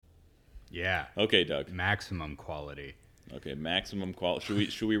Yeah. Okay, Doug. Maximum quality. Okay, maximum quality.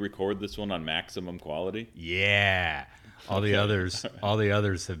 Should we record this one on maximum quality? Yeah. All the others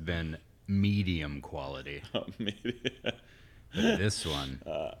have been medium quality. Oh, maybe. But this one,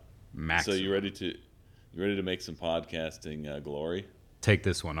 maximum. So you ready to make some podcasting glory? Take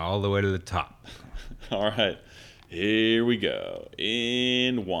this one all the way to the top. All right. Here we go.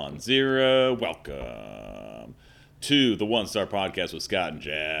 In 1-0, welcome to the One Star Podcast with Scott and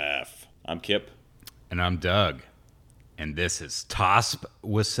Jeff. I'm Kip. And I'm Doug. And this is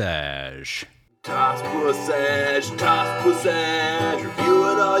TOSPWSAJ. TOSPWSAJ, TOSPWSAJ,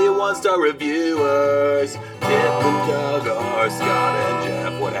 reviewing all your one-star reviewers. Kip and Doug are Scott and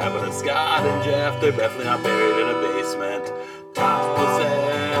Jeff. What happened to Scott and Jeff? They're definitely not buried in a basement.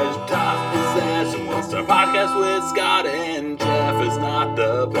 TOSPWSAJ, TOSPWSAJ, some one-star podcast with Scott and Jeff is not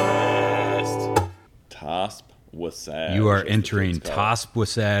the best. TOSPWSAJ. You are entering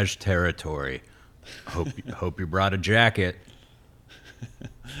TOSPWSAJ territory. Hope you brought a jacket.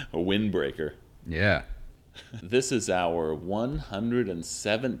 A windbreaker. Yeah. This is our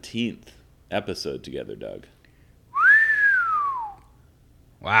 117th episode together, Doug.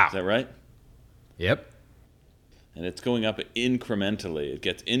 Wow. Is that right? Yep. And it's going up incrementally. It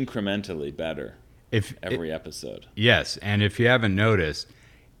gets incrementally better every episode. Yes, and if you haven't noticed,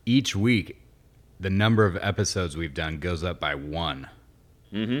 each week the number of episodes we've done goes up by 1.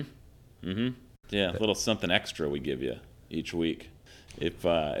 Yeah, a little something extra we give you each week.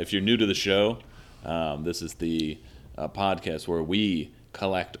 If you're new to the show, this is the podcast where we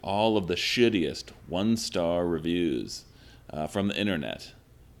collect all of the shittiest one-star reviews from the internet,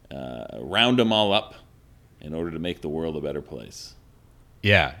 round them all up in order to make the world a better place.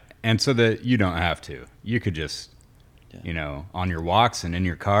 Yeah, and so that you don't have to. You could just, on your walks and in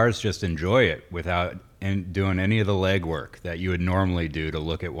your cars, just enjoy it without doing any of the legwork that you would normally do to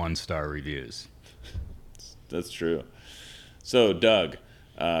look at one-star reviews. That's true. So, Doug,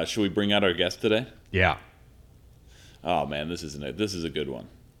 should we bring out our guest today? Yeah. Oh man, this is a good one.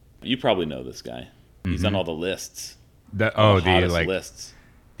 You probably know this guy. He's on all the lists. The Lists.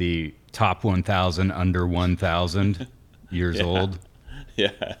 The top 1,000 under 1,000 years old.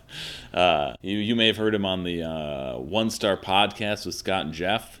 Yeah. You may have heard him on the One Star Podcast with Scott and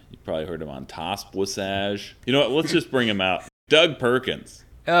Jeff. You probably heard him on TOSPWSAJ. You know what? Let's just bring him out. Doug Perkins.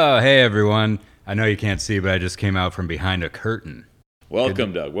 Oh, hey everyone. I know you can't see, but I just came out from behind a curtain.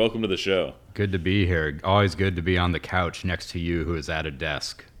 Welcome, Doug. Welcome to the show. Good to be here. Always good to be on the couch next to you who is at a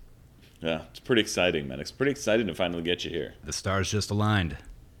desk. Yeah, it's pretty exciting, man. It's pretty exciting to finally get you here. The stars just aligned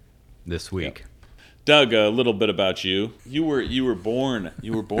this week. Yep. Doug, a little bit about you. You were born on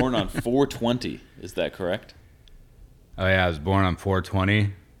 4/20. Is that correct? Oh yeah, I was born on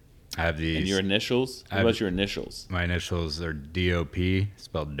 4/20. I have these. And your initials? What about your initials? My initials are DOP,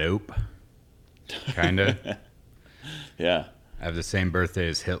 spelled dope. Kinda. Yeah. I have the same birthday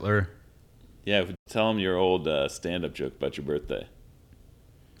as Hitler. Yeah, tell him your old stand-up joke about your birthday.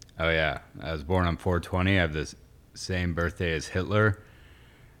 Oh yeah, I was born on 4/20. I have the same birthday as Hitler,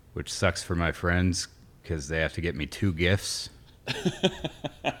 which sucks for my friends because they have to get me 2 gifts. I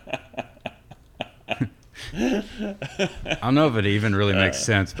don't know if it even really makes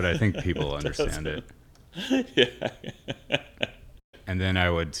sense, but I think people understand it. Yeah. And then I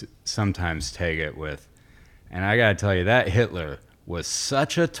would sometimes tag it with, and I gotta tell you, that Hitler was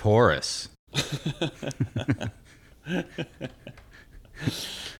such a Taurus.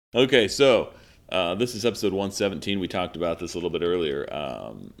 Okay, so this is episode 117. We talked about this a little bit earlier,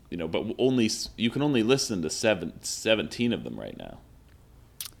 but you can only listen to 17 of them right now.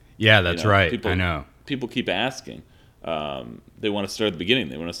 Yeah, that's right. I know. People keep asking. They want to start at the beginning.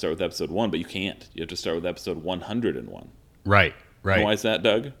 They want to start with episode 1, but you can't. You have to start with episode 101. Right. Why is that,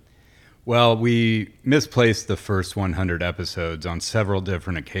 Doug? Well, we misplaced the first 100 episodes on several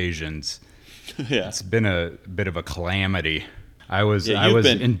different occasions. Yeah. It's been a bit of a calamity. I was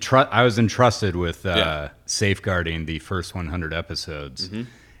entrusted with safeguarding the first 100 episodes,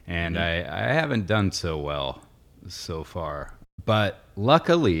 and I haven't done so well so far. But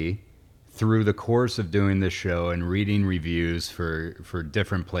luckily, through the course of doing this show and reading reviews for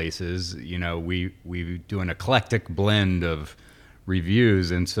different places, we do an eclectic blend of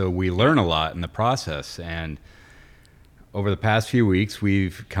reviews, and so we learn a lot in the process. And over the past few weeks,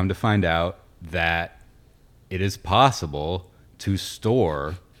 we've come to find out that it is possible to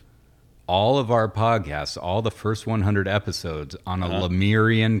store all of our podcasts, all the first 100 episodes, on a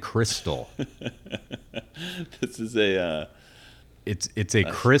Lemurian crystal. This is a... It's a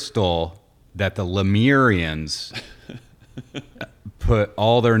crystal that the Lemurians put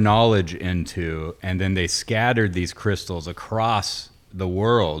all their knowledge into, and then they scattered these crystals across the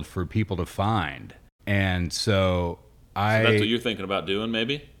world for people to find. And so that's what you're thinking about doing,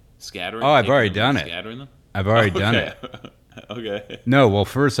 maybe? Scattering? Oh, I've already done it. Scattering them? I've already done it. Okay. No, well,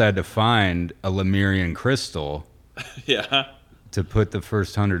 first I had to find a Lemurian crystal to put the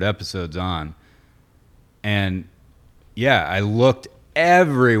first 100 episodes on. And yeah, I looked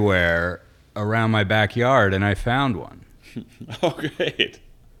everywhere around my backyard and I found one. Oh, great.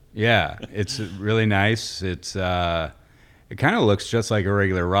 Yeah, it's really nice. It's it kind of looks just like a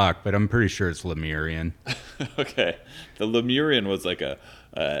regular rock, but I'm pretty sure it's Lemurian. Okay. The Lemurian was like are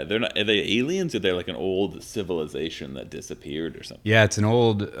they aliens, or they're like an old civilization that disappeared or something? Yeah, it's an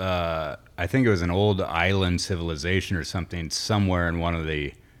old, I think it was an old island civilization or something somewhere in one of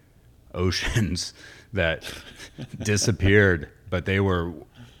the oceans that disappeared, but they were,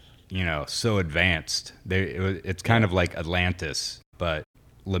 so advanced. It's kind of like Atlantis, but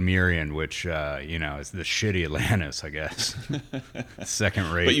Lemurian, which, is the shitty Atlantis, I guess. Second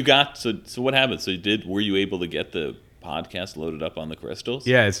rate. But you got, so what happened? So were you able to get the podcast loaded up on the crystals?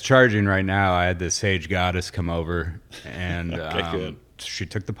 Yeah, it's charging right now. I had the Sage Goddess come over, and good. She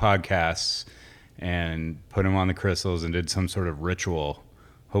took the podcasts and put them on the crystals and did some sort of ritual.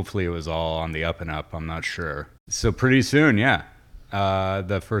 Hopefully it was all on the up and up. I'm not sure. So pretty soon,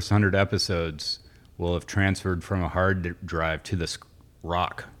 the first 100 episodes will have transferred from a hard drive to this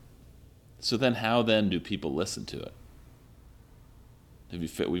rock. So then how do people listen to it? Have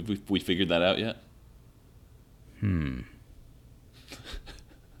we figured that out yet? How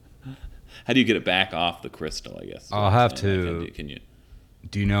do you get it back off the crystal, I guess? I'll have to. Can you?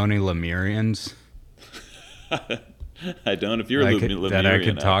 Do you know any Lemurians? I don't. If you're a Lemurian that I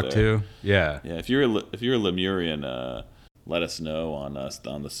could talk to, yeah. If you're a Lemurian, let us know on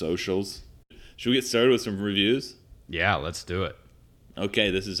the socials. Should we get started with some reviews? Yeah, let's do it.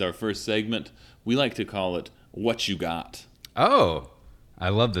 Okay, this is our first segment. We like to call it "What You Got." Oh, I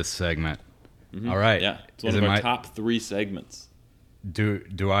love this segment. Mm-hmm. All right. Yeah, it's one of our top 3 segments. Do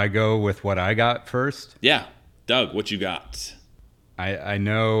I go with what I got first? Yeah. Doug, what you got? I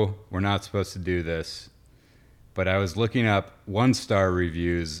know we're not supposed to do this, but I was looking up 1-star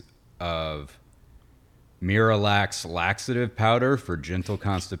reviews of Miralax laxative powder for gentle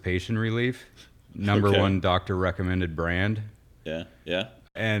constipation relief. Number 1 doctor recommended brand. Yeah.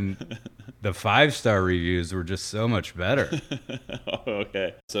 And the 5-star reviews were just so much better.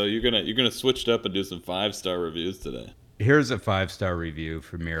 Okay. So you're gonna switch it up and do some 5-star reviews today. Here's a 5-star review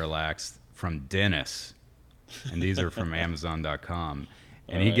for Miralax from Dennis. And these are from Amazon.com.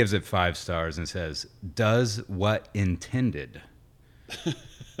 And he gives it 5 stars and says, does what intended.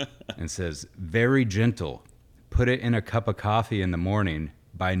 And says, very gentle. Put it in a cup of coffee in the morning.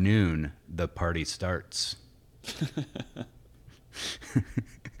 By noon, the party starts.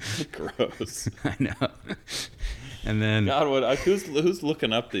 Gross. I know. And then God, who's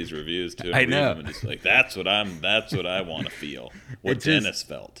looking up these reviews too? I know. And just like that's what I want to feel. What Dennis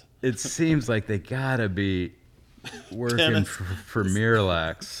felt. It seems like they gotta be working for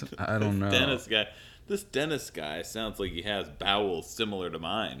Miralax. I don't know. This Dennis guy sounds like he has bowels similar to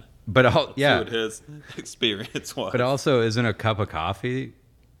mine. But That's what his experience was. But also, isn't a cup of coffee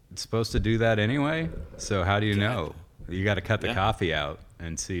supposed to do that anyway? So how do you know? You got to cut the coffee out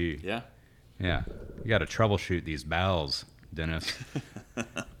and see. Yeah. You got to troubleshoot these bowels, Dennis.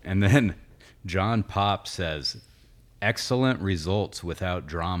 And then John Pop says, excellent results without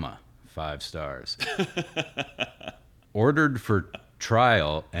drama. 5 stars. Ordered for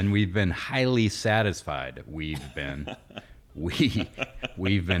trial, and we've been highly satisfied. We've been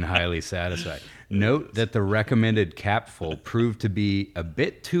highly satisfied. Note that the recommended capful proved to be a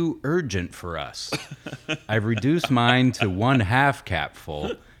bit too urgent for us. I've reduced mine to 1/2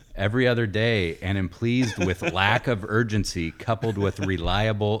 capful every other day and am pleased with lack of urgency coupled with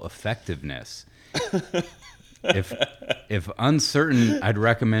reliable effectiveness. If uncertain, I'd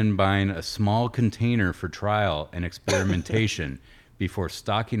recommend buying a small container for trial and experimentation before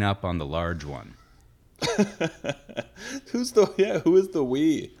stocking up on the large one. Who is the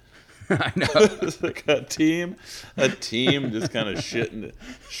we? I know. It's like a team just kind of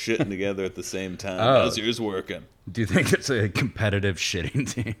shitting together at the same time. How's yours working? Do you think it's a competitive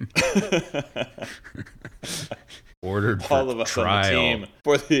shitting team? Ordered for all of us trial. On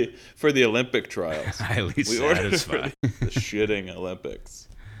the team for the Olympic trials. Highly satisfied. The shitting Olympics.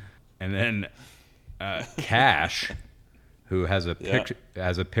 And then Cash, who has a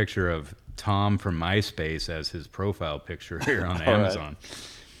picture of Tom from MySpace as his profile picture here on Amazon. Right.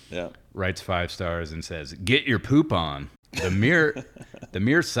 Yeah. Writes 5 stars and says, "Get your poop on." The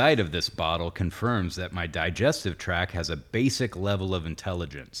mere sight of this bottle confirms that my digestive tract has a basic level of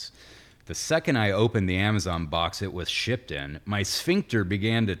intelligence. The second I opened the Amazon box it was shipped in, my sphincter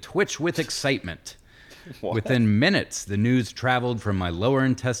began to twitch with excitement. What? Within minutes, the news traveled from my lower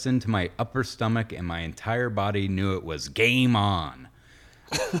intestine to my upper stomach, and my entire body knew it was game on.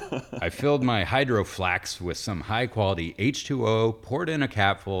 I filled my Hydro Flask with some high-quality H2O, poured in a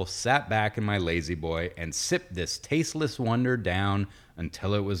capful, sat back in my Lazy Boy, and sipped this tasteless wonder down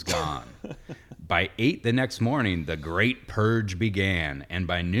until it was gone. By 8 the next morning, the great purge began, and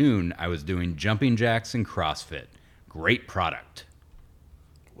by noon, I was doing jumping jacks and CrossFit. Great product.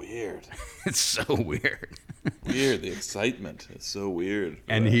 Weird. It's so weird. Weird. The excitement is so weird.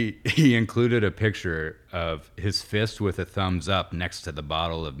 And he included a picture of his fist with a thumbs up next to the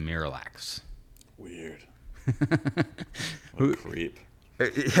bottle of Miralax. Weird. What a creep.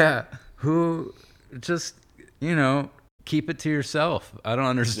 Yeah. Who just, keep it to yourself. I don't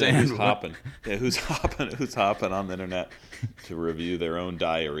understand. Yeah, who's hopping? Yeah, who's hopping on the internet to review their own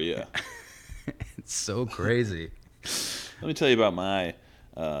diarrhea? It's so crazy. Let me tell you about my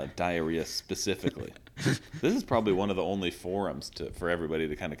diarrhea specifically. This is probably one of the only forums for everybody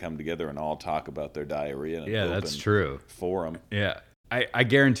to kind of come together and all talk about their diarrhea. Yeah, that's true. Forum. Yeah. I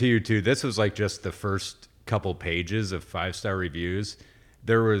guarantee you, too, this was like just the first couple pages of 5-star reviews.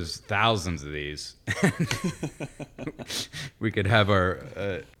 There was thousands of these. We could have our...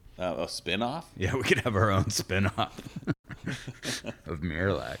 a spin-off? Yeah, we could have our own spin-off of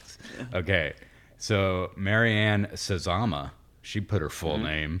Miralax. Okay, so Marianne Sazama, she put her full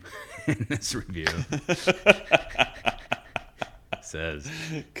name in this review. Says,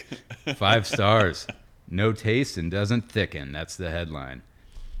 5 stars, no taste and doesn't thicken. That's the headline.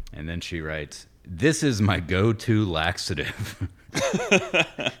 And then she writes, this is my go-to laxative.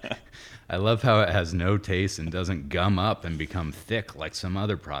 I love how it has no taste and doesn't gum up and become thick like some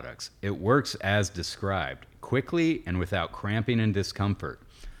other products. It works as described, quickly and without cramping and discomfort.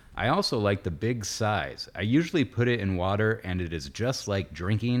 I also like the big size. I usually put it in water, and it is just like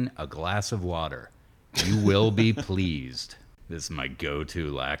drinking a glass of water. You will be pleased. This is my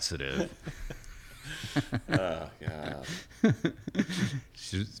go-to laxative. Oh, God.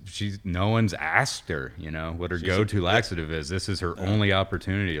 She's no one's asked her, what her go-to laxative is. This is her only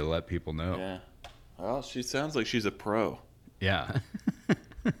opportunity to let people know. Yeah. Well, she sounds like she's a pro. Yeah.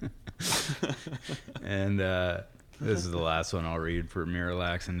 And this is the last one I'll read for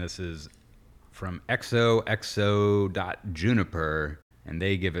Miralax, and this is from xoxo.juniper, and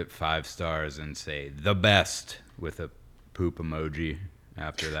they give it 5 stars and say, the best, with a poop emoji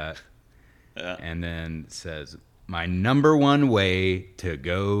after that. Yeah. And then says, my number one way to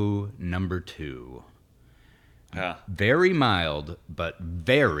go number 2. Yeah. Very mild, but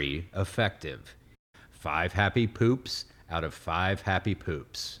very effective. 5 happy poops out of 5 happy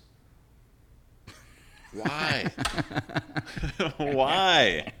poops. Why?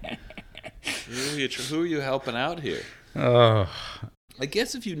 Why? Who are you helping out here? Oh. I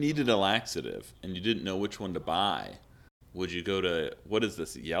guess if you needed a laxative and you didn't know which one to buy, would you go to, what is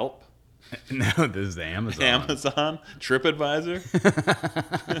this, Yelp? No, this is Amazon. Amazon? TripAdvisor?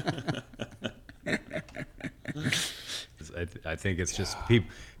 I think it's just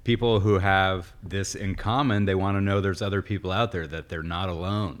people who have this in common. They want to know there's other people out there, that they're not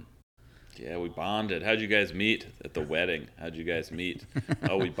alone. Yeah, we bonded. How'd you guys meet at the wedding? How'd you guys meet?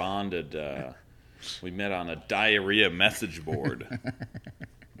 Oh, we bonded. We met on a diarrhea message board.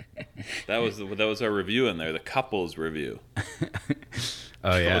 That was our review in there, the couples review.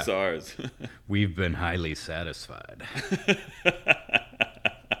 Oh, yeah. That was ours. We've been highly satisfied.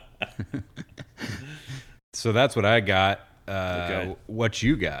 So that's what I got. Okay. What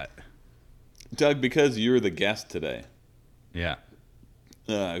you got? Doug, because you're the guest today. Yeah.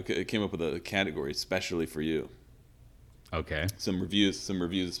 I came up with a category especially for you. Okay. Some reviews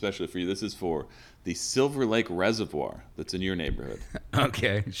especially for you. This is for the Silver Lake Reservoir that's in your neighborhood.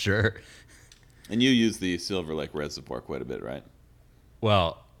 Okay, sure. And you use the Silver Lake Reservoir quite a bit, right?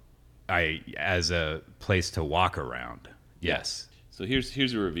 Well, as a place to walk around, yes. So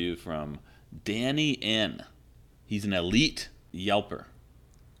here's a review from Danny N. He's an elite Yelper.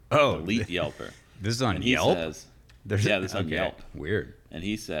 Oh, elite Yelper. This is on and Yelp? Says, this is on Yelp. Weird. And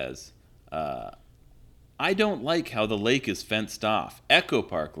he says, I don't like how the lake is fenced off. Echo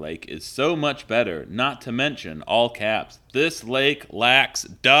Park Lake is so much better, not to mention, all caps, this lake lacks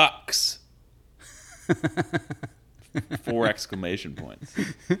ducks. 4 exclamation points.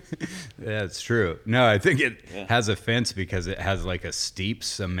 Yeah, it's true. No, I think it has a fence because it has like a steep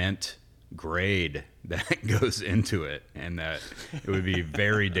cement grade that goes into it, and that it would be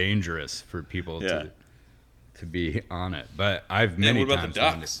very dangerous for people to be on it. But I've many times. What about the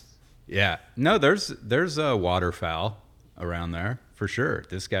ducks? Yeah, no, there's a waterfowl around there for sure.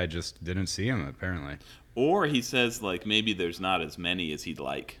 This guy just didn't see him, apparently. Or he says, like, maybe there's not as many as he'd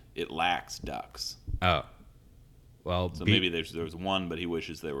like. It lacks ducks. Oh. Well, so maybe there was one, but he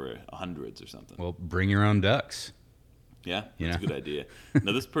wishes there were hundreds or something. Well, bring your own ducks. Yeah, that's a good idea.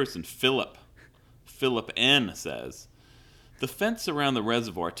 Now, this person, Philip N. says, the fence around the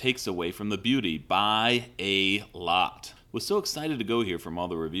reservoir takes away from the beauty by a lot. Was so excited to go here from all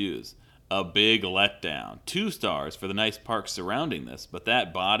the reviews. A big letdown. 2 stars for the nice parks surrounding this, but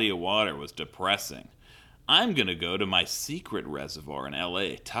that body of water was depressing. I'm going to go to my secret reservoir in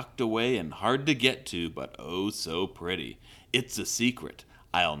L.A., tucked away and hard to get to, but oh so pretty. It's a secret.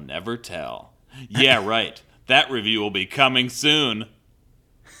 I'll never tell. Yeah, right. That review will be coming soon.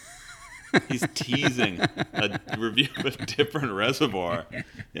 He's teasing a review of a different reservoir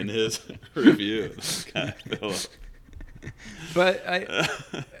in his review. This guy, Philip. But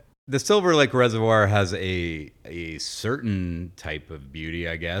the Silver Lake Reservoir has a certain type of beauty,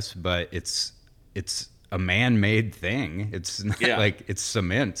 I guess, but it's a man-made thing. It's not like it's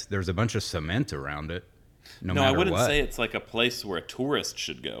cement. There's a bunch of cement around it. No, I wouldn't say it's like a place where a tourist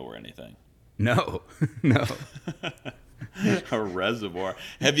should go or anything. No. A reservoir.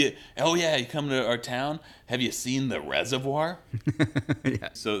 Have you? Oh yeah, you come to our town. Have you seen the reservoir? Yeah.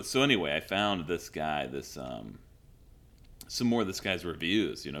 So anyway, I found this guy. Some more of this guy's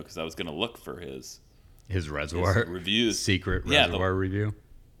reviews. Because I was going to look for his reservoir reviews. Secret reservoir review.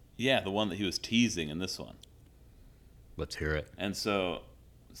 Yeah, the one that he was teasing in this one. Let's hear it. And so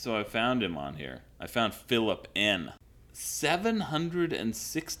I found him on here. I found Philip N.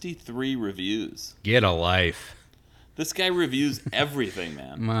 763 reviews. Get a life. This guy reviews everything,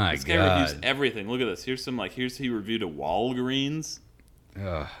 man. This guy reviews everything. Look at this. Here's he reviewed a Walgreens.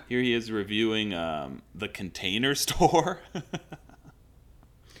 Ugh. Here he is reviewing the Container Store.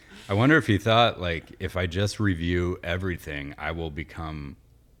 I wonder if he thought, like, if I just review everything, I will become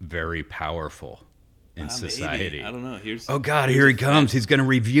very powerful in society. Maybe. I don't know. Oh God, here he comes. He's going to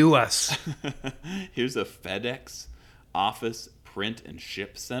review us. Here's a FedEx office print and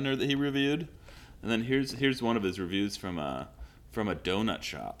ship center that he reviewed, and then here's one of his reviews from a donut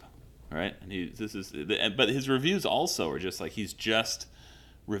shop, right? And but his reviews also are just like he's just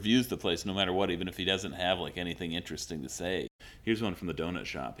reviews the place no matter what, even if he doesn't have like anything interesting to say. Here's one from the donut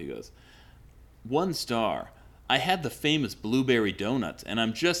shop. He goes, 1 star. I had the famous blueberry donuts, and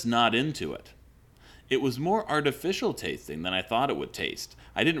I'm just not into it. It was more artificial tasting than I thought it would taste.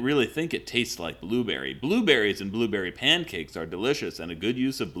 I didn't really think it tastes like blueberry. Blueberries and blueberry pancakes are delicious and a good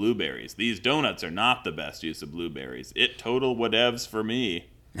use of blueberries. These donuts are not the best use of blueberries. It total whatevs for me.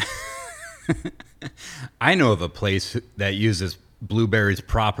 I know of a place that uses blueberries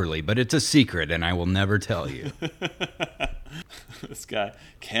properly, but it's a secret, and I will never tell you. This guy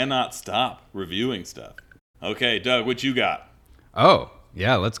cannot stop reviewing stuff. Okay, Doug, what you got? Oh,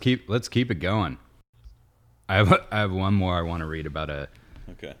 yeah, let's keep it going. I have one more I want to read about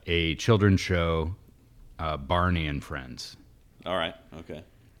a children's show, Barney and Friends. All right, okay.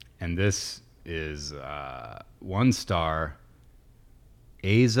 And this is 1 star.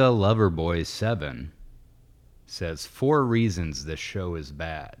 Asa Loverboy 7 says 4 reasons this show is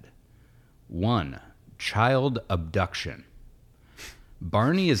bad. 1, child abduction.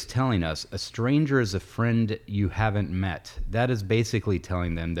 Barney is telling us a stranger is a friend you haven't met. That is basically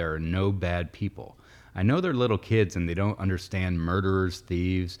telling them there are no bad people. I know they're little kids and they don't understand murderers,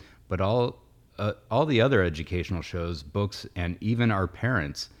 thieves, but all the other educational shows, books, and even our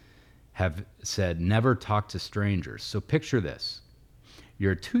parents have said never talk to strangers. So picture this.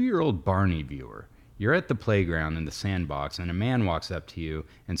 You're a 2-year-old Barney viewer. You're at the playground in the sandbox and a man walks up to you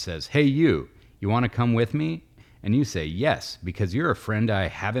and says, "Hey you want to come with me?" And you say, "Yes, because you're a friend I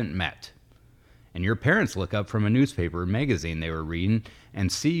haven't met." And your parents look up from a newspaper or magazine they were reading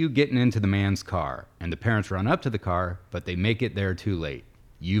and see you getting into the man's car. And the parents run up to the car, but they make it there too late.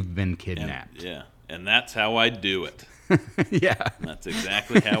 You've been kidnapped. And that's how I do it. Yeah. That's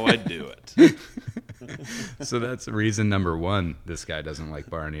exactly how I do it. So that's reason number 1, this guy doesn't like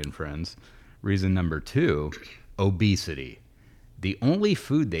Barney and Friends. Reason number 2, obesity. The only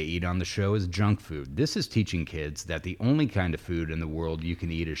food they eat on the show is junk food. This is teaching kids that the only kind of food in the world you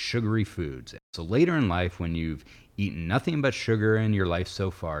can eat is sugary foods. So later in life, when you've eaten nothing but sugar in your life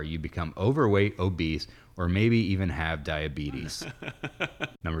so far, you become overweight, obese, or maybe even have diabetes.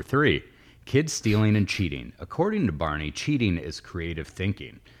 Number 3, kids stealing and cheating. According to Barney, cheating is creative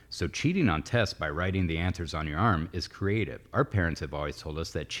thinking. So cheating on tests by writing the answers on your arm is creative. Our parents have always told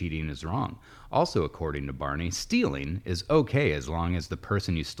us that cheating is wrong. Also, according to Barney, stealing is okay as long as the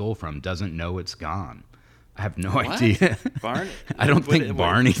person you stole from doesn't know it's gone. I have no idea. Barney? I don't think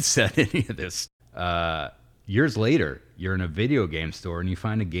Barney said any of this. Years later, you're in a video game store and you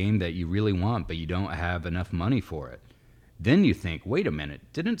find a game that you really want, but you don't have enough money for it. Then you think, wait a minute,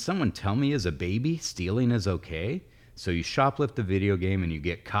 didn't someone tell me as a baby stealing is okay? So you shoplift the video game and you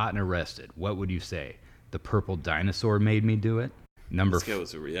get caught and arrested. What would you say? The purple dinosaur made me do it? This guy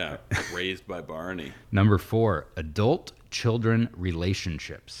was, raised by Barney. Number 4, adult-children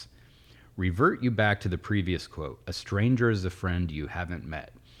relationships. Revert you back to the previous quote, a stranger is a friend you haven't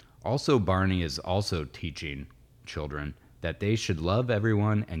met. Also, Barney is also teaching children that they should love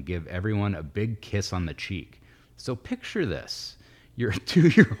everyone and give everyone a big kiss on the cheek. So picture this. You're a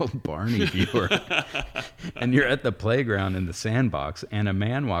 2-year-old Barney viewer, and you're at the playground in the sandbox, and a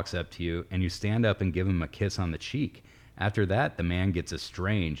man walks up to you, and you stand up and give him a kiss on the cheek. After that, the man gets a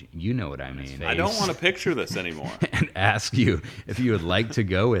strange, you know what I mean, I don't want to picture this anymore. And asks you if you would like to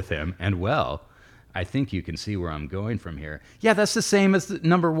go with him, and well, I think you can see where I'm going from here. Yeah, that's the same as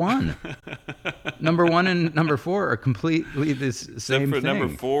number 1. Number 1 and number 4 are completely the same Except for thing. Number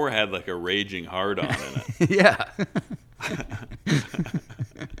 4 had like a raging hard-on in it. Yeah.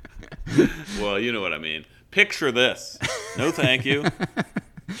 Well, you know what I mean. Picture this. No, thank you.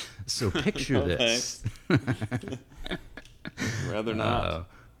 So picture this. Rather not.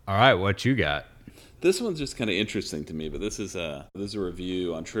 All right, what you got? This one's just kind of interesting to me, but this is a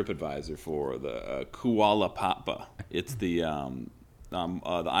review on TripAdvisor for the Kuala Papa. It's the island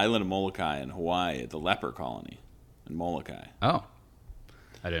of Molokai in Hawaii, the leper colony in Molokai. Oh,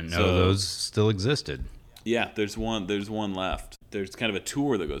 I didn't know those still existed. Yeah, there's one left. There's kind of a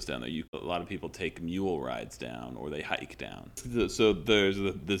tour that goes down there. A lot of people take mule rides down, or they hike down. So there's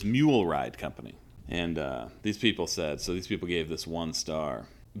this mule ride company, and these people gave this 1 star.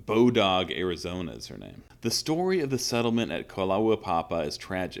 Bodog, Arizona is her name. The story of the settlement at Kuala Papa is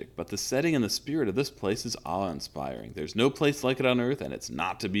tragic, but the setting and the spirit of this place is awe-inspiring. There's no place like it on Earth, and it's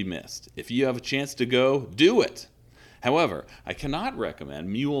not to be missed. If you have a chance to go, do it! However, I cannot recommend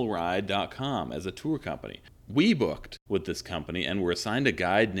MuleRide.com as a tour company. We booked with this company and were assigned a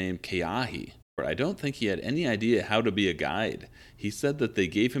guide named Keahi. I don't think he had any idea how to be a guide. He said that they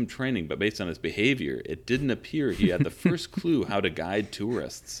gave him training, but based on his behavior, it didn't appear he had the first clue how to guide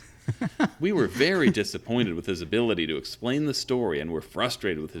tourists. We were very disappointed with his ability to explain the story and were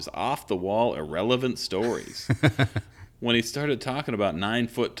frustrated with his off-the-wall, irrelevant stories. When he started talking about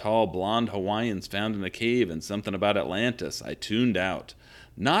 9-foot-tall blonde Hawaiians found in a cave and something about Atlantis, I tuned out.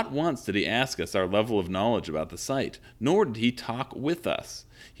 Not once did he ask us our level of knowledge about the site, nor did he talk with us.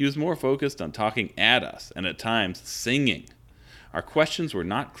 He was more focused on talking at us, and at times singing. Our questions were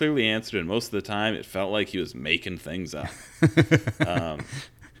not clearly answered, and most of the time it felt like he was making things up.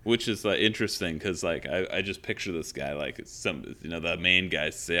 Which is interesting, because I just picture this guy like the main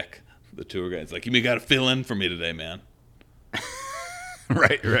guy's sick. The tour guide's like, you got to fill in for me today, man.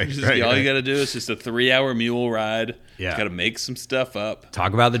 Right. All you got to do is just a 3-hour mule ride. Yeah. Got to make some stuff up.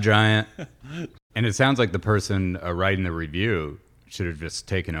 Talk about the giant. And it sounds like the person writing the review should have just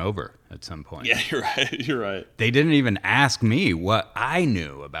taken over at some point. Yeah, you're right. They didn't even ask me what I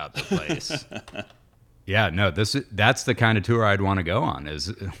knew about the place. Yeah, no, that's the kind of tour I'd want to go on, is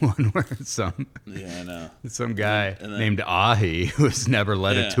one where some guy named Ahi who has never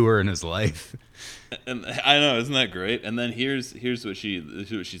led a tour in his life. And I know, isn't that great? And then here's what she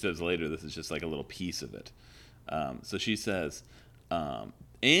says later. This is just like a little piece of it. So she says,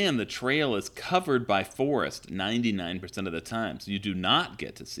 and the trail is covered by forest 99% of the time, so you do not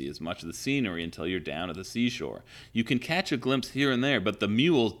get to see as much of the scenery until you're down at the seashore. You can catch a glimpse here and there, but the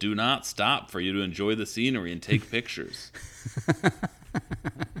mules do not stop for you to enjoy the scenery and take pictures.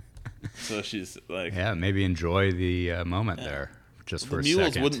 So she's like... Yeah, maybe enjoy the moment there, just for a second. The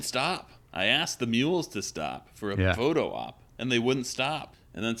mules wouldn't stop. I asked the mules to stop for a photo op, and they wouldn't stop.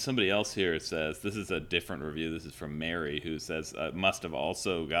 And then somebody else here says, this is a different review, this is from Mary, who says, must have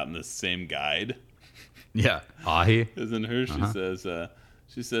also gotten this same guide. Yeah, Ahi. Isn't her?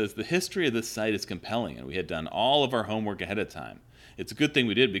 She says, the history of this site is compelling, and we had done all of our homework ahead of time. It's a good thing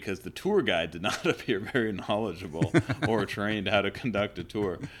we did, because the tour guide did not appear very knowledgeable or trained how to conduct a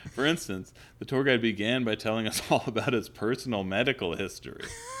tour. For instance, the tour guide began by telling us all about his personal medical history.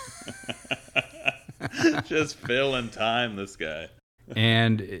 Just filling time, this guy.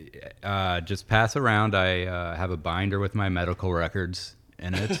 And just pass around. I have a binder with my medical records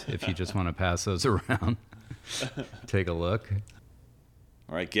in it. If you just want to pass those around, take a look.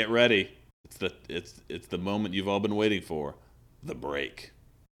 All right, get ready. It's the moment you've all been waiting for. The break.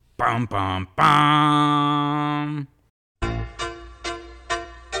 Bum bum bum.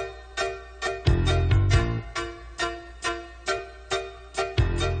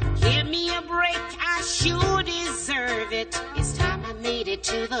 Give me a break. I sure deserve it. It's time I made it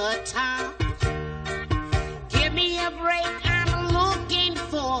to the top.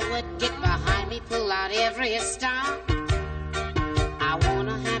 me pull out every star. I want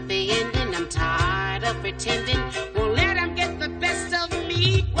a happy ending. I'm tired of pretending. Won't let them get the best of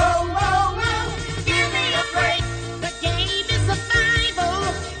me. Whoa, whoa, whoa. Give me a break. The game is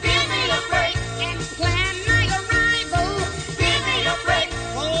survival. Give me a break and plan my arrival. Give me a break.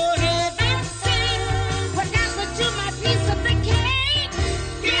 For heaven's sake, what happened to my piece of the cake?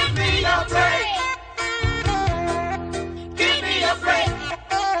 Give me a break. Give me a break.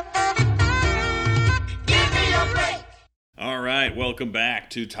 Give me a break. All right, welcome back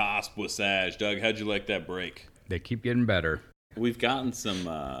to TOSPWSAJ. Doug, how'd you like that break? They keep getting better. We've gotten some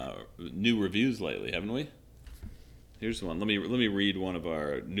new reviews lately, haven't we? Here's one. Let me read one of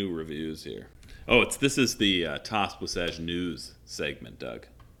our new reviews here. Oh, this is the TOSPWSAJ news segment, Doug.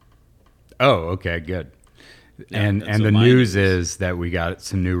 Oh, okay, good. Yeah, and so the news is that we got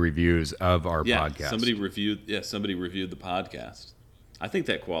some new reviews of our podcast. Somebody reviewed the podcast. I think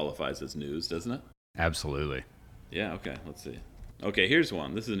that qualifies as news, doesn't it? Absolutely. Yeah, okay, let's see. Okay, here's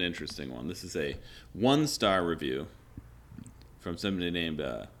one. This is an interesting one. This is a 1-star review from somebody named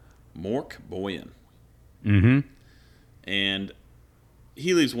Mork Boyan. Mm-hmm. And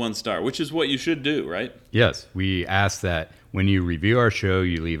he leaves 1 star, which is what you should do, right? Yes, we ask that when you review our show,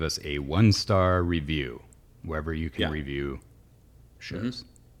 you leave us a 1-star review, wherever you can review shows.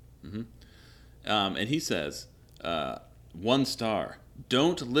 Mm-hmm. And he says, 1 star.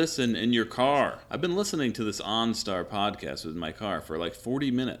 Don't listen in your car. I've been listening to this OnStar podcast with my car for like 40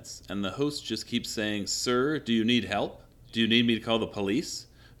 minutes, and the host just keeps saying, "Sir, do you need help? Do you need me to call the police?"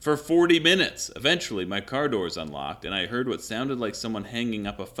 For 40 minutes. Eventually, my car door is unlocked, and I heard what sounded like someone hanging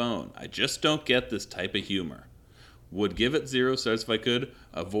up a phone. I just don't get this type of humor. Would give it 0 stars if I could.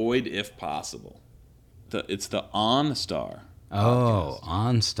 Avoid if possible. It's the OnStar podcast. Oh,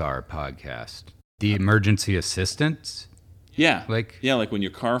 OnStar podcast. The emergency assistance? Yeah, like when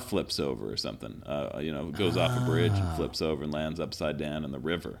your car flips over or something. It goes off a bridge and flips over and lands upside down in the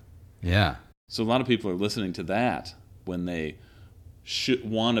river. Yeah. So a lot of people are listening to that when they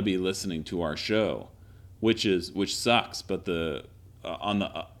want to be listening to our show, which sucks. But on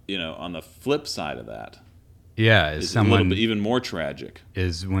the flip side of that, is a little bit even more tragic.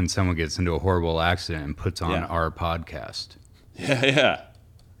 Is when someone gets into a horrible accident and puts on our podcast.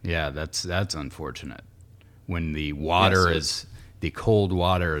 Yeah. That's unfortunate. When the the cold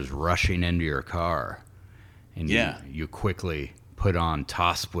water is rushing into your car, and you quickly put on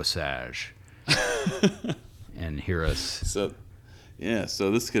TOSPWSAJ and hear us. So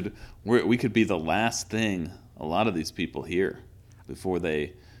this we could be the last thing a lot of these people hear before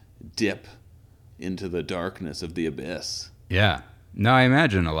they dip into the darkness of the abyss. Yeah. No, I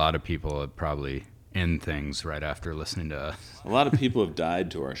imagine a lot of people would probably end things right after listening to us. A lot of people have died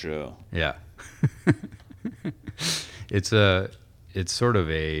to our show. Yeah. It's sort of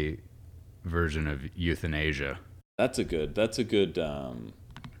a version of euthanasia. That's a good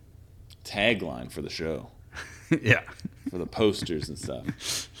tagline for the show. Yeah. For the posters and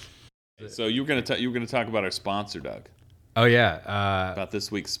stuff. So you were gonna talk about our sponsor, Doug. Oh yeah. About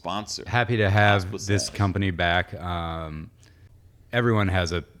this week's sponsor. Happy to have this company back. Everyone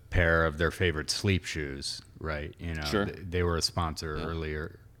has a pair of their favorite sleep shoes, right? Sure. They were a sponsor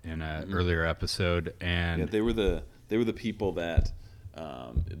earlier in an earlier episode, and they were the people that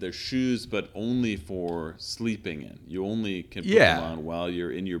they're shoes, but only for sleeping in. You only can put them on while you're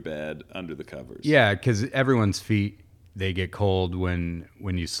in your bed under the covers. Yeah, because everyone's feet, they get cold when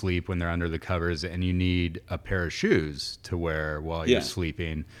you sleep, when they're under the covers, and you need a pair of shoes to wear while you're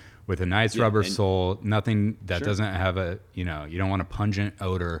sleeping with a nice rubber sole, nothing that doesn't have you don't want a pungent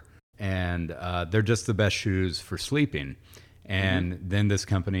odor, and they're just the best shoes for sleeping. And then this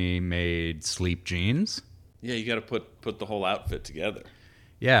company made sleep jeans. Yeah, you got to put the whole outfit together.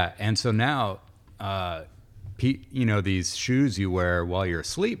 Yeah, and so now, these shoes you wear while you're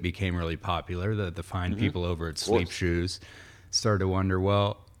asleep became really popular. The fine people over at Sleep Shoes started to wonder,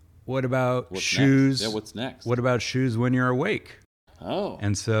 well, what's shoes? Next? Yeah, what's next? What about shoes when you're awake? Oh.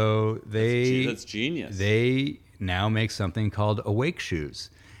 And so that's genius. They now make something called awake shoes.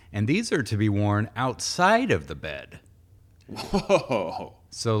 And these are to be worn outside of the bed. Whoa.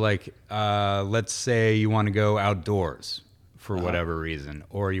 So let's say you want to go outdoors for whatever reason,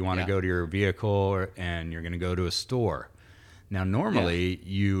 or you want to go to your vehicle and you're going to go to a store. Now, normally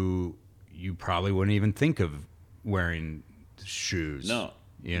you probably wouldn't even think of wearing shoes. No.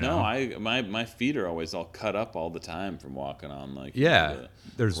 My feet are always all cut up all the time from walking on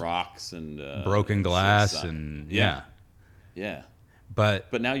there's rocks and broken glass and yeah.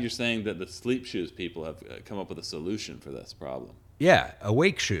 But now you're saying that the sleep shoes people have come up with a solution for this problem. Yeah,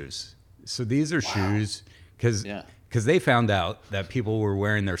 awake shoes. So these are shoes because they found out that people were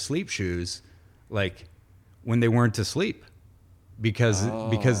wearing their sleep shoes like when they weren't asleep,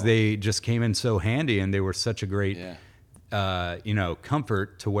 because they just came in so handy, and they were such a great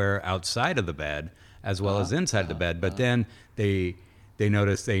comfort to wear outside of the bed as well as inside the bed. But then they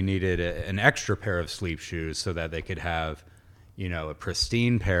noticed they needed an extra pair of sleep shoes so that they could have, a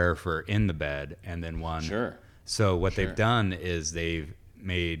pristine pair for in the bed, and then one. Sure. So what they've done is they've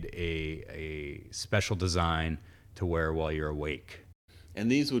made a special design to wear while you're awake. And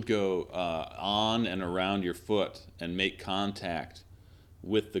these would go on and around your foot and make contact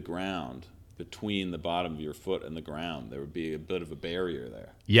with the ground between the bottom of your foot and the ground. There would be a bit of a barrier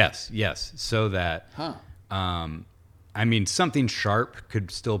there. Yes. So that, something sharp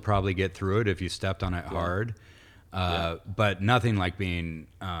could still probably get through it if you stepped on it hard. But nothing like being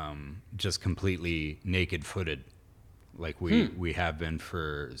just completely naked-footed like we have been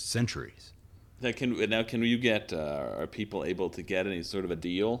for centuries. Can you get? Are people able to get any sort of a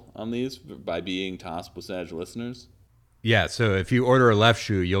deal on these by being TOSPWSAJ listeners? Yeah. So if you order a left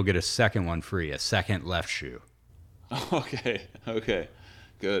shoe, you'll get a second one free, a second left shoe. Okay.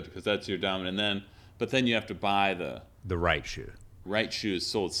 Good, because that's your dominant. But then you have to buy the right shoe. Right shoe is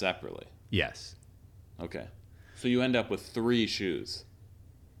sold separately. Yes. Okay. So you end up with 3 shoes.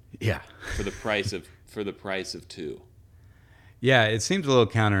 Yeah. For the price of 2. Yeah, it seems a little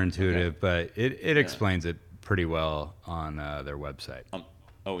counterintuitive, but it explains it pretty well on their website.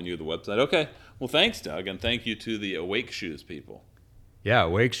 And you have the website. Okay. Well, thanks, Doug, and thank you to the Awake Shoes people. Yeah,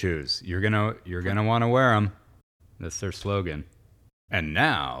 Awake Shoes. You're gonna want to wear them. That's their slogan. And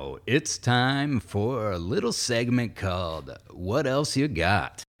now it's time for a little segment called "What Else You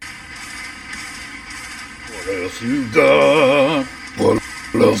Got." What else you got? What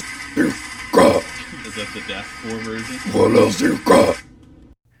else you got? Is that the deathcore version? What else you got?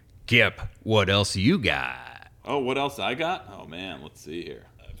 Kip, what else you got? Oh, what else I got? Oh, man, let's see here.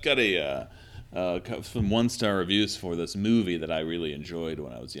 I've got some 1-star reviews for this movie that I really enjoyed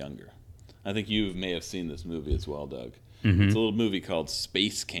when I was younger. I think you may have seen this movie as well, Doug. Mm-hmm. It's a little movie called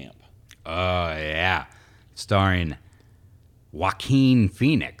Space Camp. Oh, yeah. Starring Joaquin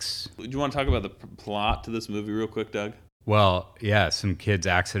Phoenix. Do you want to talk about the plot to this movie real quick, Doug? Well, yeah, some kids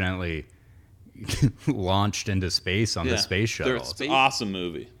accidentally launched into space on the space shuttle. It's an awesome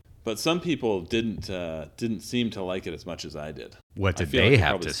movie. But some people didn't seem to like it as much as I did. What did they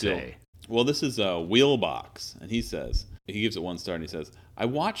have to say? Well, this is Wheelbox, and he gives it 1 star, and he says, "I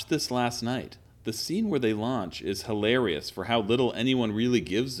watched this last night. The scene where they launch is hilarious for how little anyone really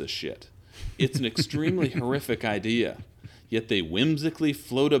gives a shit. It's an extremely horrific idea. Yet they whimsically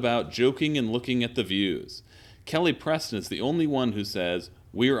float about joking and looking at the views. Kelly Preston is the only one who says,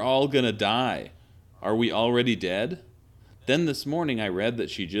 'We're all gonna die. Are we already dead?' Then this morning I read that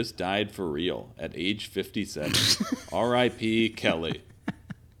she just died for real at age 57. R.I.P. Kelly."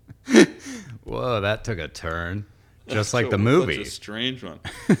 Whoa, that took a turn. Just like the movie. Such a strange one.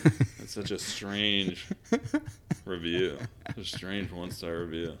 That's such a strange review. A strange 1-star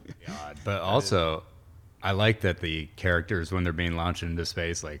review. God. But also, I like that the characters, when they're being launched into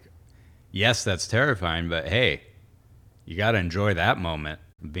space, like, yes, that's terrifying, but hey, you got to enjoy that moment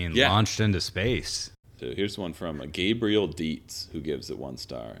of being launched into space. So here's one from Gabriel Dietz, who gives it 1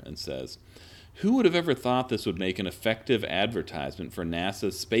 star and says, "Who would have ever thought this would make an effective advertisement for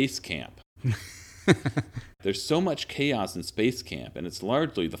NASA's space camp? There's so much chaos in space camp, and it's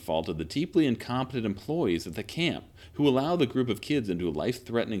largely the fault of the deeply incompetent employees at the camp who allow the group of kids into a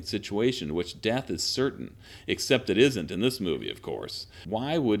life-threatening situation in which death is certain, except it isn't in this movie, of course.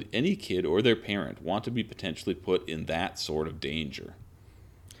 Why would any kid or their parent want to be potentially put in that sort of danger?"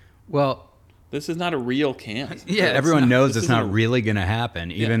 Well, this is not a real camp. Yeah, everyone knows it's not really going to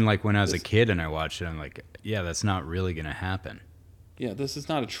happen. Even like when I was a kid and I watched it, I'm like, yeah, that's not really going to happen. Yeah, this is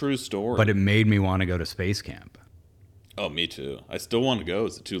not a true story. But it made me want to go to space camp. Oh, me too. I still want to go.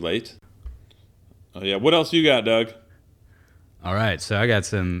 Is it too late? Oh, yeah. What else you got, Doug? All right, so I got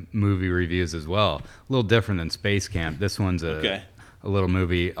some movie reviews as well. A little different than Space Camp. This one's a little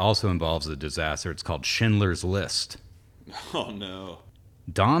movie, also involves a disaster. It's called Schindler's List. Oh, no.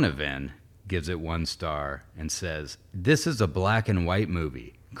 Donovan gives it 1 star and says, "This is a black and white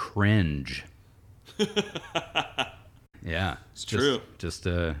movie. Cringe." Yeah, it's true. Just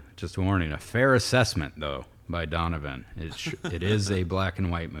a warning. A fair assessment, though, by Donovan. It is a black and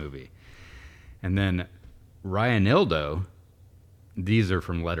white movie. And then Ryan Ildo, these are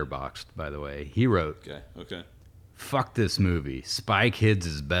from Letterboxd, by the way. He wrote, Okay. "Fuck this movie. Spy Kids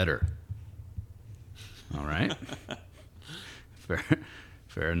is better." All right.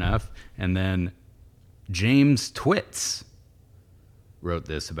 Fair enough. And then James Twits wrote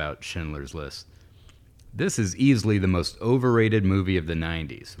this about Schindler's List. This is easily the most overrated movie of the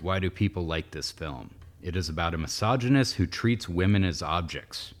 90s. Why do people like this film? It is about a misogynist who treats women as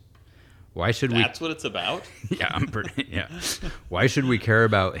objects. Why should we... That's what it's about? Yeah. Why should we care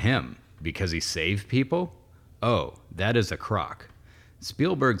about him? Because he saved people? Oh, that is a crock.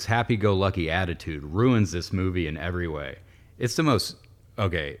 Spielberg's happy-go-lucky attitude ruins this movie in every way. It's the most...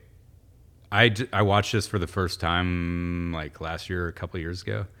 Okay, I watched this for the first time like last year or a couple years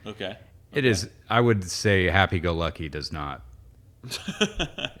ago. Okay. It is... I would say happy-go-lucky does not.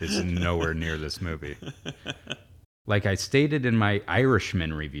 It's nowhere near this movie. Like I stated in my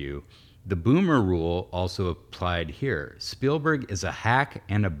Irishman review, the boomer rule also applied here. Spielberg is a hack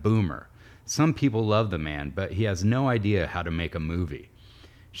and a boomer. Some people love the man, but he has no idea how to make a movie.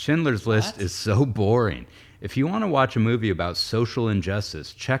 Schindler's List is so boring. If you want to watch a movie about social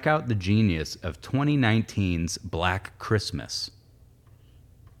injustice, check out the genius of 2019's Black Christmas.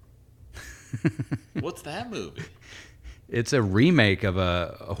 What's that movie? It's a remake of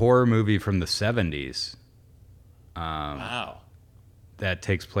a horror movie from the 70s. Wow. That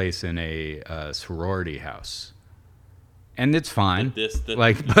takes place in a sorority house. And it's fine. That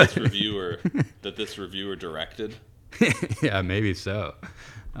this reviewer directed? Yeah, maybe so.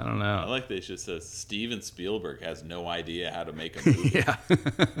 I don't know. I like they just says Steven Spielberg has no idea how to make a movie. Yeah.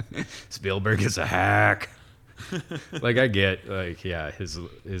 Spielberg is a hack. Like I get, like, yeah,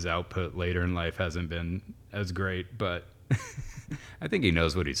 his output later in life hasn't been as great, but I think he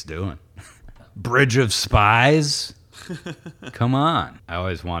knows what he's doing. Bridge of Spies? Come on. I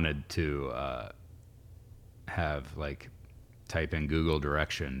always wanted to have, like, type in Google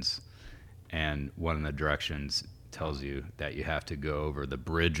directions, and one of the directions tells you that you have to go over the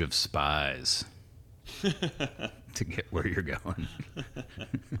Bridge of Spies to get where you're going.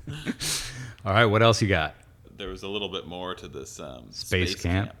 All right, what else you got? There was a little bit more to this Space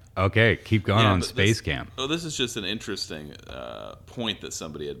Camp. Okay, keep going on Space Camp. Oh, this is just an interesting point that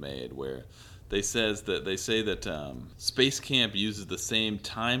somebody had made where they say that Space Camp uses the same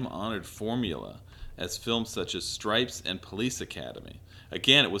time-honored formula as films such as Stripes and Police Academy.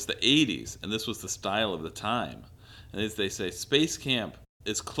 Again, it was the 80s, and this was the style of the time. And as they say, Space Camp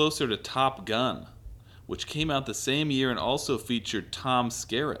is closer to Top Gun, which came out the same year and also featured Tom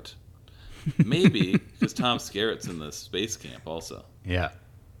Skerritt. Maybe because Tom Skerritt's in the Space Camp also. Yeah.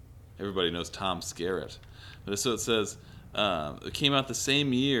 Everybody knows Tom Skerritt. But so it says, it came out the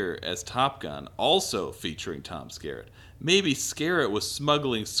same year as Top Gun, also featuring Tom Skerritt. Maybe Skerritt was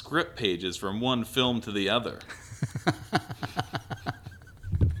smuggling script pages from one film to the other.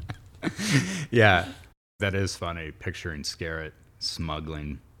 Yeah, that is funny, picturing Skerritt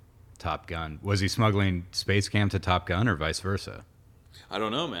smuggling Top Gun. Was he smuggling Space Camp to Top Gun or vice versa? I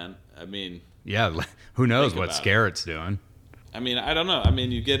don't know, man. I mean... Yeah, who knows what Skerritt's doing? I mean, I don't know. I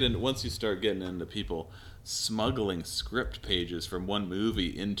mean, once you start getting into people smuggling script pages from one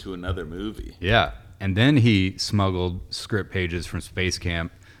movie into another movie. Yeah, and then he smuggled script pages from Space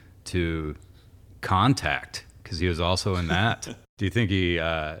Camp to Contact, because he was also in that. Do you think he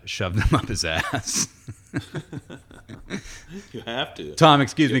shoved them up his ass? You have to. Tom,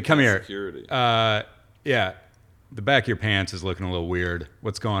 excuse me, come here. Security. Yeah, the back of your pants is looking a little weird.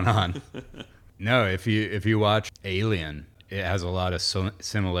 What's going on? No, if you watch Alien, it has a lot of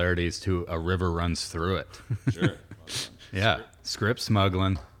similarities to A River Runs Through It. Sure. Yeah, script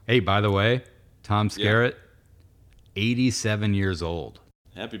smuggling. Hey, by the way, Tom Skerritt, 87 years old.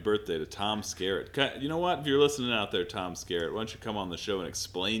 Happy birthday to Tom Skerritt. You know what? If you're listening out there, Tom Skerritt, why don't you come on the show and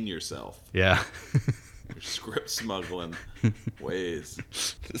explain yourself? Yeah. Your script smuggling ways.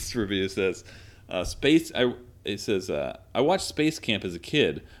 This review says, It says, I watched Space Camp as a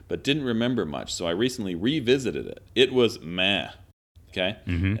kid, but didn't remember much, so I recently revisited it. It was meh. Okay?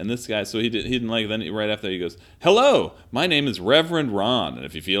 Mm-hmm. And this guy, so he didn't like it. Then right after that, he goes, hello, my name is Reverend Ron, and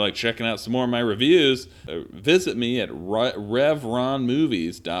if you feel like checking out some more of my reviews, visit me at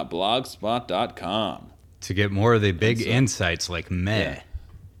revronmovies.blogspot.com. To get more of the big insights like meh.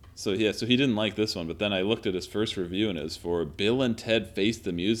 Yeah. So he didn't like this one, but then I looked at his first review, and it was for Bill and Ted Face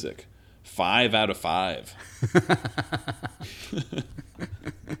the Music. 5 out of 5.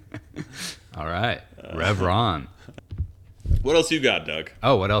 All right. Rev Ron. What else you got, Doug?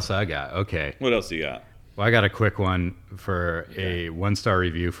 Oh, what else I got? Okay. What else you got? Well, I got a quick one for a 1-star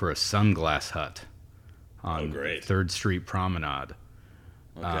review for a Sunglass Hut on 3rd Street Promenade.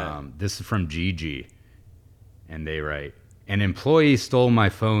 Okay. This is from Gigi, and they write, an employee stole my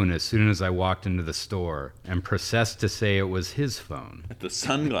phone as soon as I walked into the store and processed to say it was his phone. At the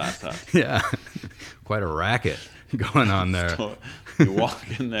Sunglass Hut. Yeah. Quite a racket going on there. So you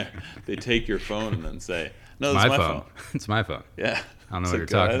walk in there, they take your phone and then say, no, it's my phone. It's my phone. Yeah. I don't know what you're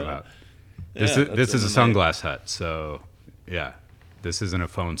talking about. This is a sunglass hut, so yeah. This isn't a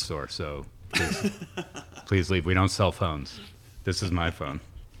phone store, so please leave. We don't sell phones. This is my phone.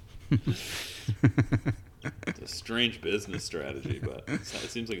 It's a strange business strategy, but it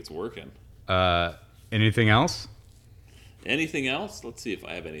seems like it's working. Anything else? Anything else? Let's see if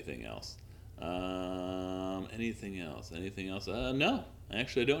I have anything else. Anything else? No,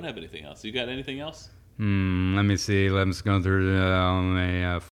 actually, I don't have anything else. You got anything else? Let me see. Let's go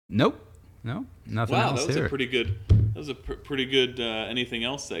through. Nope. No, nothing else. Wow, that was here. a pretty good. That was a pretty good anything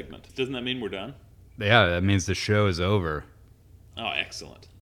else segment. Doesn't that mean we're done? Yeah, that means the show is over. Oh, excellent.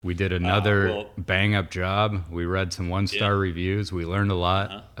 We did another bang-up job. We read some one-star reviews. We learned a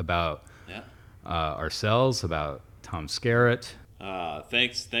lot about ourselves, about Tom Skerritt.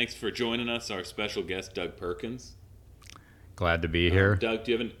 Thanks for joining us, our special guest, Doug Perkins. Glad to be here. Doug,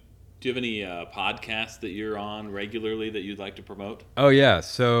 do you have any podcasts that you're on regularly that you'd like to promote? Oh yeah,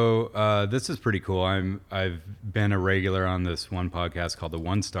 so this is pretty cool. I've been a regular on this one podcast called the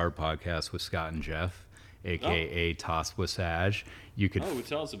One Star Podcast with Scott and Jeff, aka TOSPWSAJ. You could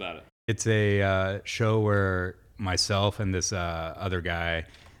tell us about it. It's a show where myself and this other guy,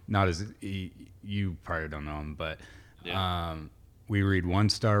 you probably don't know him, but we read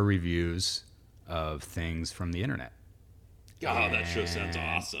one-star reviews of things from the internet. That show sounds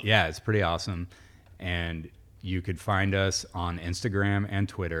awesome. Yeah, it's pretty awesome. And you could find us on Instagram and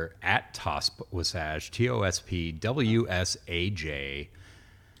Twitter at TOSPWSAJ, TOSPWSAJ.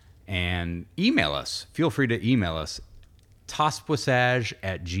 And email us. Feel free to email us,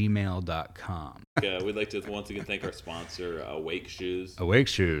 TOSPWSAJ@gmail.com. We'd like to once again thank our sponsor, Awake Shoes. Awake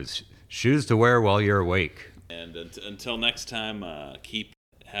Shoes. Shoes to wear while you're awake. And until next time, keep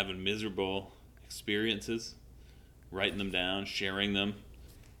having miserable experiences, writing them down, sharing them.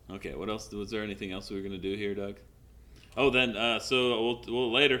 Okay, what else? Was there anything else we were going to do here, Doug? Oh, then, so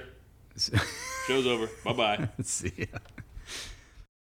we'll later. Show's over. Bye-bye. See ya.